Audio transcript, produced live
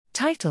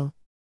Title: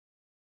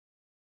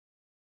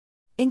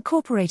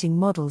 Incorporating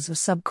models of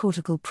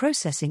subcortical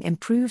processing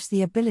improves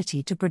the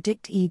ability to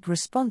predict EEG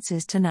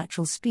responses to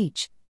natural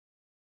speech.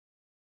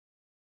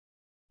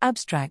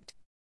 Abstract: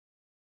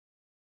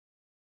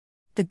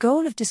 The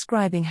goal of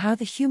describing how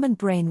the human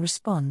brain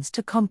responds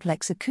to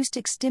complex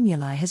acoustic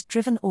stimuli has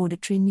driven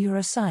auditory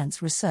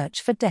neuroscience research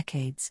for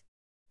decades.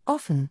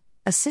 Often,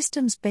 a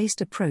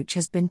systems-based approach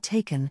has been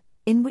taken,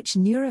 in which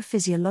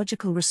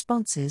neurophysiological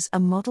responses are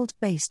modeled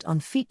based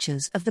on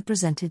features of the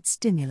presented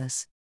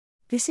stimulus.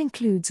 This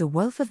includes a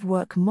wealth of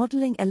work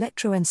modeling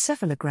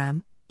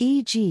electroencephalogram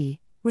 (EEG)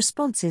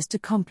 responses to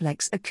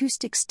complex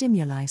acoustic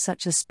stimuli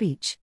such as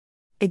speech.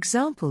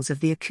 Examples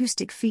of the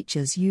acoustic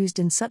features used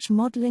in such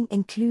modeling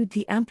include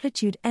the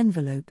amplitude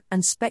envelope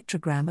and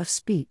spectrogram of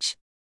speech.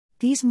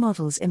 These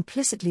models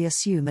implicitly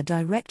assume a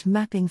direct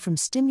mapping from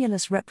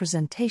stimulus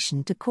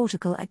representation to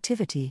cortical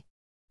activity.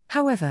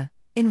 However,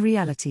 in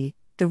reality,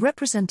 the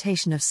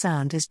representation of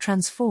sound is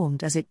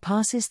transformed as it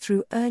passes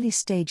through early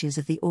stages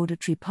of the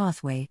auditory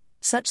pathway,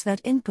 such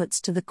that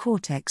inputs to the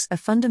cortex are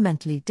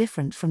fundamentally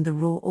different from the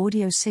raw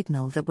audio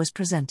signal that was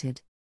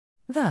presented.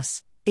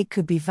 Thus, it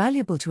could be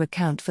valuable to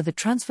account for the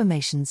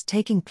transformations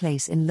taking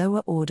place in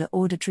lower-order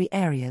auditory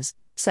areas,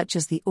 such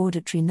as the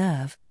auditory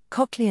nerve,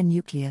 cochlear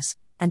nucleus,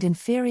 and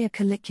inferior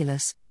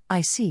colliculus,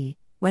 IC,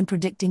 when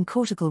predicting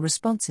cortical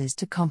responses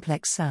to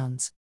complex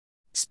sounds.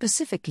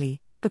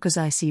 Specifically, because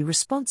IC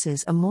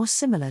responses are more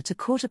similar to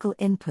cortical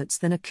inputs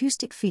than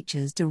acoustic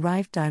features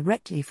derived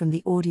directly from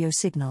the audio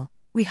signal,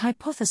 we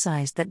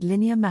hypothesized that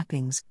linear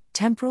mappings,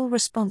 temporal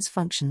response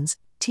functions,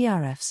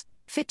 TRFs,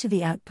 fit to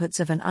the outputs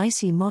of an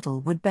IC model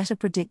would better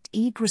predict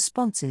EEG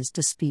responses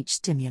to speech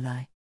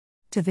stimuli.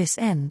 To this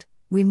end,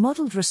 we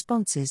modeled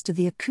responses to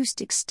the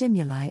acoustic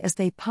stimuli as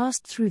they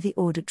passed through the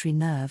auditory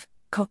nerve,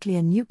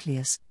 cochlear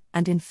nucleus,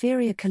 and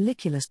inferior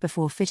colliculus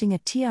before fitting a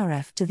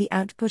TRF to the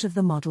output of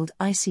the modeled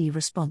IC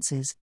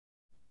responses.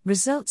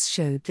 Results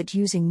showed that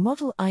using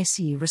model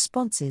IC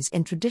responses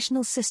in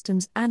traditional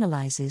systems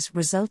analyses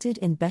resulted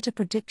in better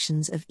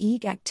predictions of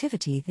EEG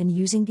activity than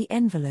using the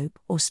envelope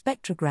or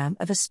spectrogram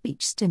of a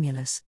speech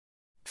stimulus.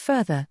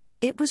 Further,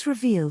 it was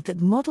revealed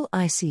that model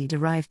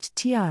IC-derived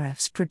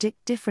TRFs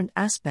predict different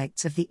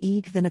aspects of the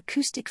EEG than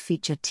acoustic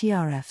feature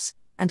TRFs,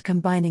 and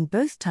combining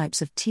both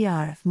types of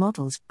TRF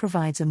models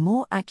provides a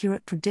more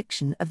accurate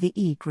prediction of the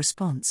EEG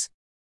response.